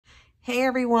Hey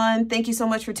everyone, thank you so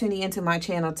much for tuning into my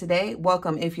channel today.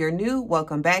 Welcome if you're new,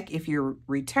 welcome back if you're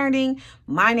returning.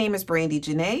 My name is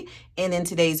Janei, and in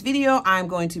today's video, I'm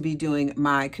going to be doing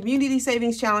my community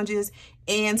savings challenges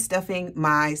and stuffing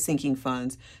my sinking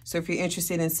funds. So if you're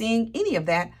interested in seeing any of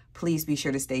that, please be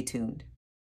sure to stay tuned.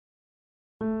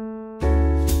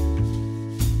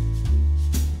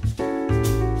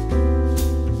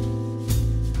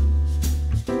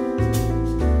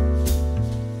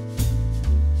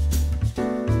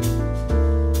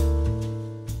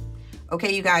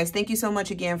 Okay, you guys, thank you so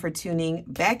much again for tuning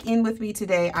back in with me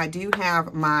today. I do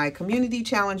have my community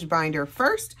challenge binder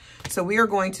first. So we are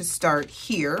going to start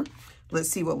here. Let's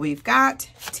see what we've got.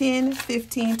 10,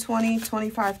 15, 20,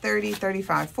 25, 30,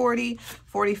 35, 40,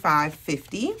 45,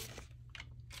 50.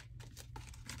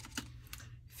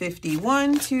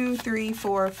 51, 2, 3,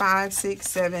 4, 5, 6,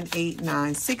 7, 8,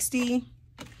 9, 60.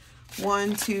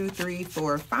 1, 2, 3,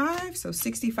 4, 5. So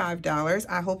 $65.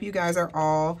 I hope you guys are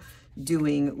all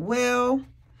doing well.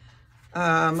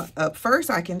 Up first,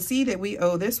 I can see that we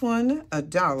owe this one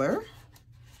 $1.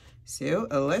 So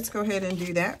let's go ahead and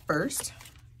do that first.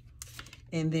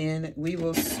 And then we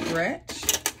will scratch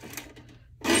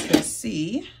to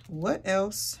see what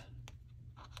else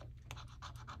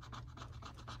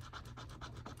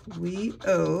we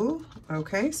owe.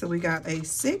 Okay, so we got a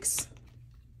 6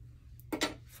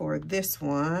 for this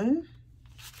one.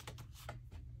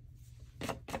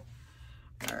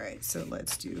 So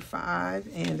let's do 5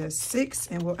 and a 6,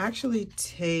 and we'll actually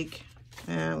take,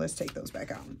 let's take those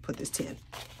back out and put this 10.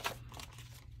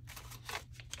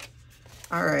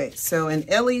 All right, so in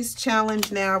Ellie's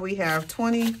challenge now we have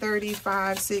 20, 30,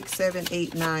 5, 6, 7,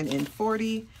 8, 9, and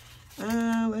 40.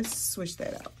 Let's switch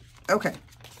that out. Okay,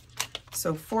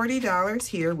 so $40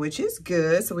 here, which is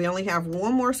good. So we only have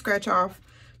one more scratch off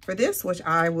for this, which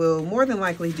I will more than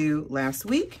likely do last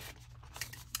week.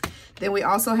 Then we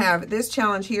also have this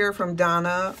challenge here from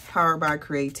Donna, powered by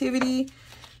creativity.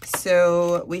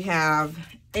 So we have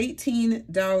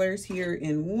 $18 here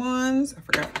in ones. I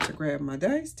forgot to grab my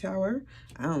dice tower.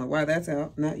 I don't know why that's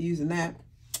out, not using that.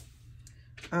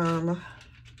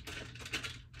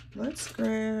 Let's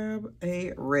grab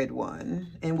a red one,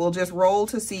 and we'll just roll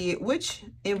to see which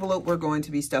envelope we're going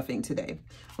to be stuffing today.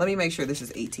 Let me make sure this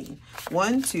is 18.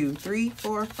 1, 2, 3,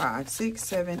 4, 5, 6,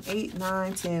 7, 8,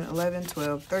 9, 10, 11,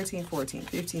 12, 13, 14,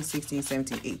 15, 16,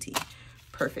 17, 18.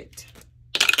 Perfect.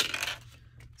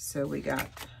 So we got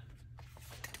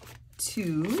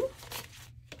 2.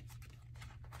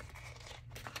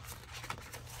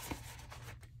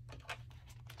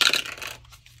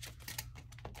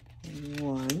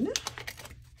 One.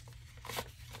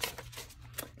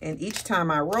 And each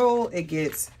time I roll, it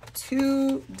gets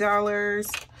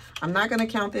 $2. I'm not going to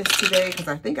count this today because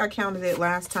I think I counted it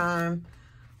last time.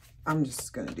 I'm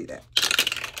just going to do that.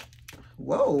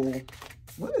 Whoa.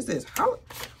 What is this? Boy,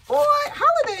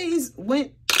 holidays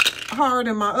went hard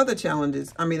in my other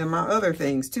challenges. I mean, in my other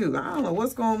things too. I don't know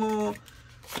what's going on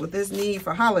with this need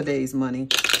for holidays money.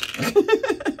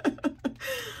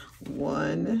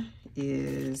 1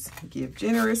 is give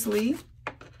generously.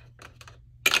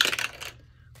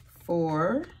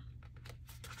 4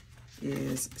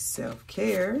 is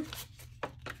self-care.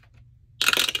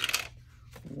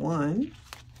 1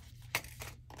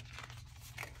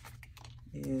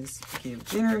 is give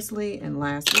generously, and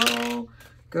last roll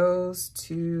goes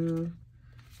to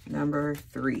number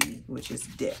 3, which is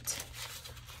debt.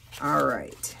 All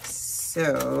right,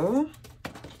 so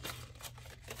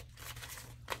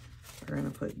we're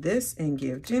gonna put this in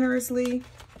give generously.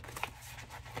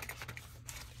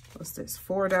 What's this?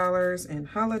 $4 in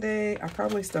holiday. I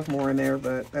probably stuffed more in there,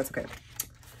 but that's okay.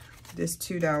 This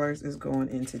 $2 is going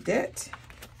into debt.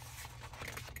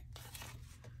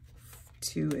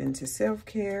 2 into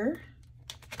self-care.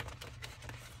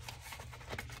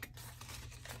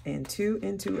 And 2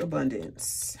 into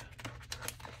abundance.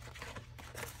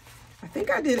 I think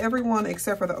I did everyone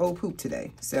except for the old poop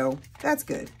today, so that's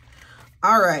good.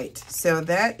 All right, so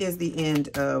that is the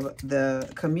end of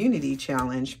the community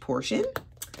challenge portion.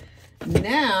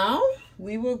 Now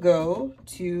we will go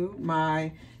to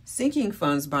my sinking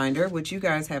funds binder, which you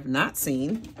guys have not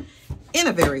seen in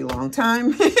a very long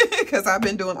time because I've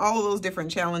been doing all of those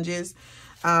different challenges.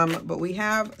 But we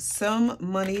have some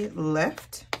money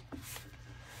left.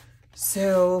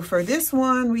 So for this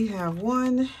one, we have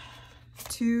 1,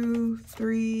 2,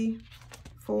 3,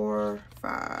 4,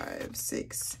 5,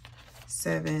 6,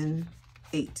 7,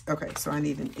 8. Okay, so I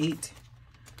need an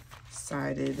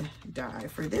 8-sided die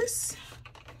for this.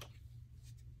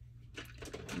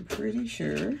 I'm pretty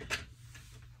sure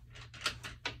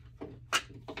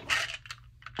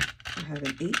I have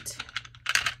an 8.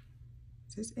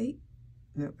 Is this 8?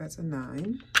 Nope, that's a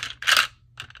 9.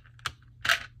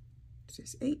 It's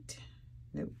just 8.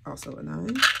 Nope, also a 9.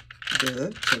 Duh,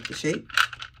 check the shape.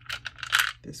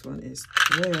 This one is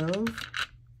 12.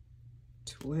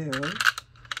 12.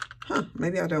 Huh,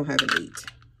 maybe I don't have an 8.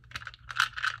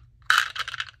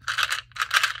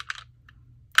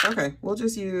 Okay, we'll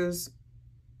just use,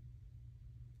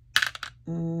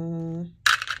 we'll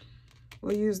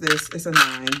use this. It's a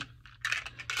 9.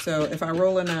 So if I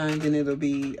roll a 9, then it'll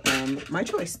be my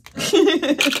choice.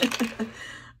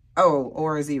 Oh,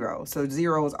 or a 0. So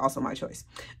 0 is also my choice.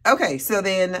 Okay, so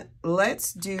then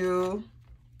let's do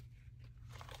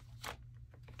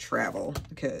travel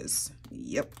because,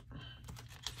 yep.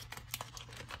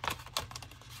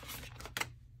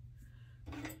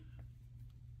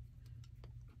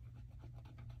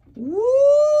 Woo!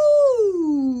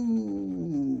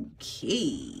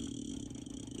 Okay.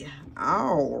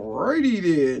 Alrighty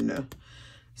then.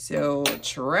 So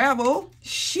travel.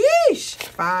 Sheesh.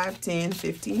 5, 10,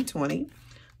 15, 20.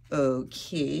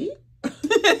 Okay. But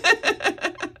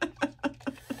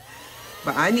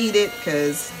I need it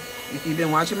because if you've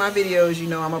been watching my videos, you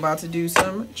know I'm about to do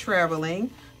some traveling.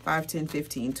 5, 10,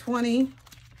 15, 20.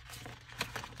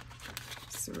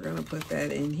 So we're going to put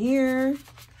that in here.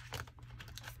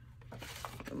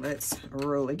 Let's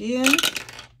roll again.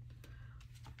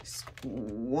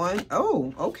 1.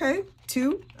 Oh, okay.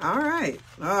 2. All right.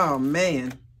 Oh,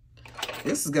 man.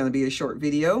 This is going to be a short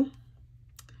video.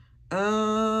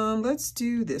 Let's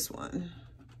do this one.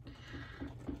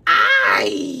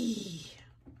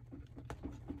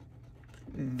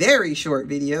 Very short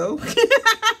video.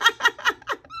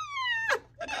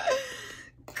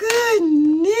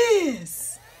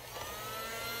 Goodness.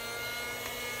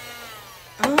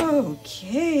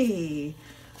 Okay.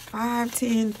 5,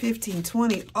 10, 15,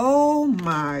 20. Oh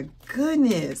my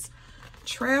goodness.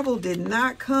 Travel did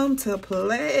not come to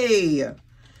play.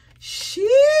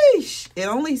 Sheesh. It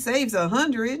only saves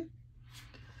 100.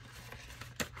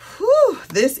 Whew.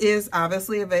 This is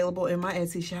obviously available in my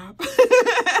Etsy shop.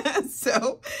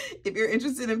 So if you're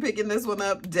interested in picking this one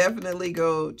up, definitely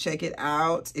go check it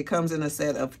out. It comes in a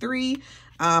set of 3.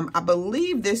 I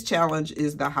believe this challenge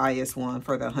is the highest one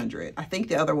for the 100. I think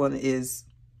the other one is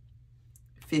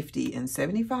 50 and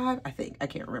 75. I think. I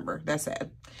can't remember. That's sad.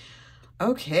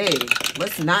 Okay.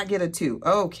 Let's not get a 2.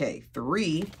 Okay.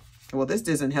 3. Well, this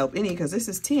doesn't help any because this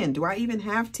is 10. Do I even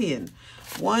have 10?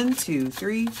 1, 2,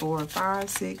 3, 4, 5,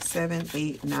 6, 7,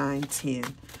 8, 9,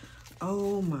 10.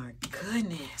 Oh my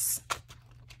goodness.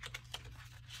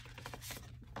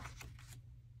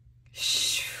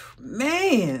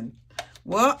 Man.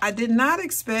 Well, I did not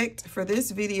expect for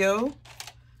this video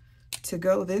to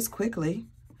go this quickly.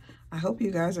 I hope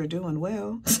you guys are doing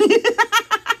well.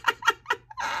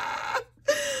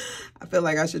 I feel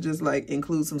like I should just like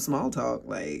include some small talk.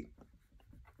 Like,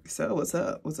 so what's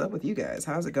up? What's up with you guys?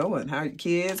 How's it going? How are your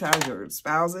kids? How's your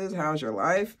spouses? How's your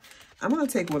life? I'm going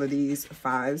to take one of these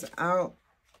 5s out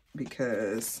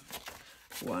because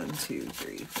 1, 2,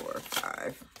 3, 4,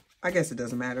 5. I guess it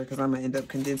doesn't matter because I'm going to end up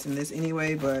condensing this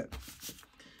anyway, but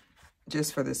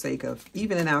just for the sake of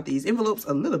evening out these envelopes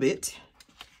a little bit.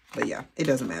 But yeah, it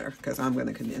doesn't matter because I'm going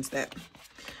to condense that.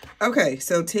 Okay,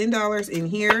 so $10 in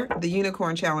here. The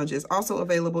Unicorn Challenge is also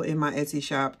available in my Etsy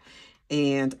shop.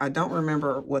 And I don't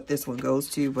remember what this one goes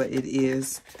to, but it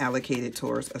is allocated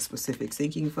towards a specific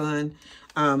sinking fund.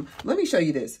 Let me show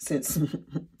you this since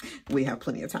we have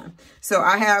plenty of time. So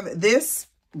I have this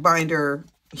binder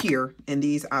here, and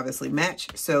these obviously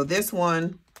match. So this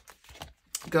one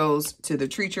goes to the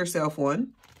Treat Yourself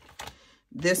one.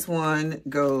 This one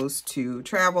goes to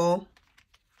travel.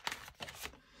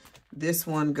 This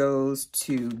one goes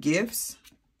to gifts.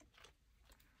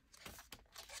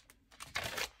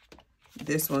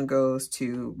 This one goes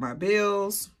to my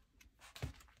bills.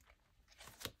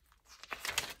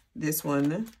 This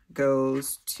one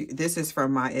goes to, this is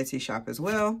from my Etsy shop as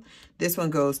well. This one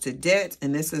goes to debt,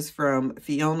 and this is from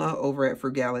Fiona over at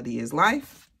Frugality is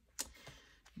Life.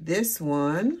 This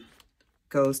one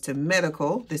goes to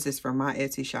medical. This is from my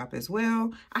Etsy shop as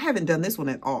well. I haven't done this one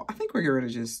at all. I think we're going to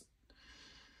just,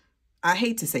 I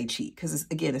hate to say cheat because,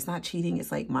 again, it's not cheating.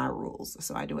 It's like my rules.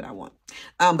 So I do what I want.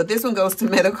 But this one goes to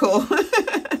medical.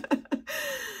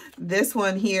 This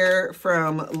one here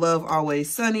from Love Always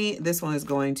Sunny. This one is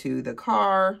going to the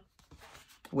car,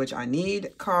 which I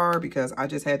need car because I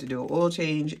just had to do an oil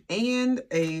change and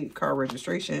a car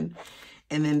registration.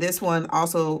 And then this one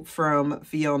also from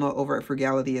Fiona over at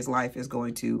Frugality is Life is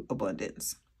going to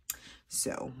abundance.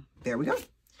 So there we go.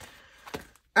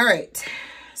 All right.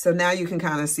 So now you can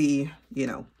kind of see, you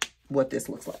know, what this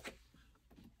looks like.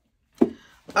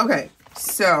 Okay.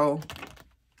 So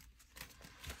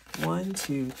 1, 1,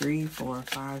 2, 3, 4,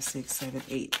 5, 6, 7,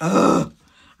 8. Ugh!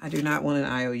 I do not want an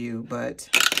IOU, but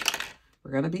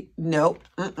we're going to be... Nope.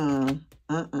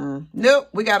 Nope,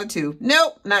 we got a 2.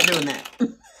 Nope, not doing that.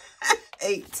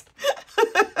 8.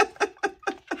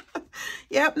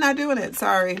 Yep, not doing it.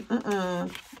 Sorry.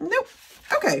 Nope.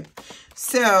 Okay.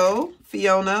 So,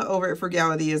 Fiona over at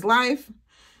Frugality is Life.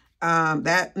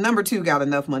 That number 2 got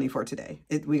enough money for today.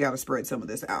 We got to spread some of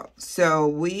this out. So,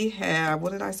 we have,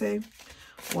 what did I say?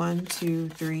 1, 2,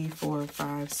 3, 4,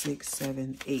 5, 6,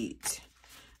 7, 8.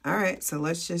 All right. So,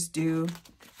 let's just do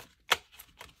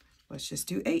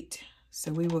 8.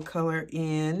 So, we will color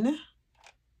in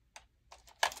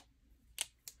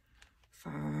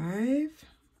 5,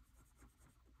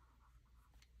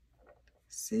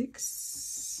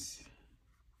 6,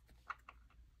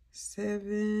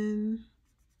 7,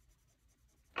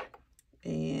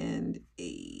 and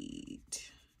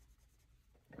 8.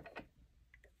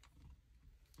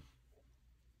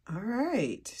 All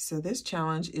right, so this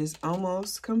challenge is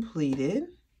almost completed,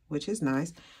 which is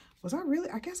nice.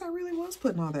 I guess I really was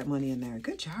putting all that money in there.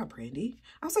 Good job, Brandi.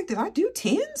 I was like, did I do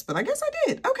 10s? But I guess I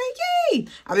did. Okay, yay.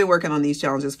 I've been working on these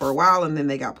challenges for a while, and then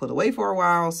they got put away for a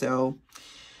while, so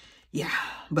yeah.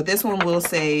 But this one will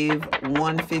save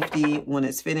 $150 when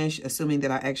it's finished, assuming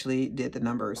that I actually did the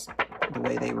numbers the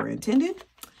way they were intended.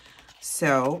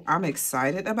 So I'm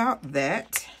excited about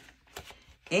that.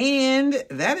 And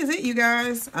that is it, you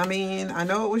guys. I mean, I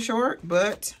know it was short,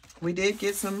 but we did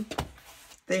get some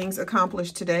things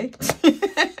accomplished today.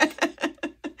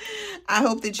 I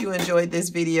hope that you enjoyed this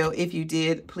video. If you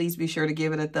did, please be sure to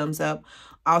give it a thumbs up.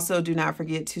 Also, do not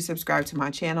forget to subscribe to my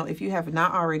channel if you have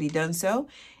not already done so,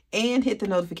 and hit the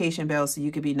notification bell so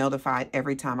you can be notified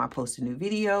every time I post a new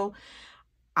video.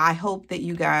 I hope that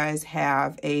you guys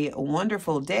have a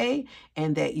wonderful day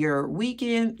and that your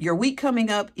week coming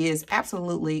up is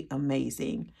absolutely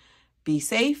amazing. Be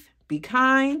safe, be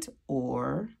kind,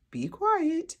 or be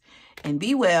quiet, and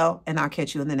be well, and I'll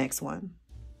catch you in the next one.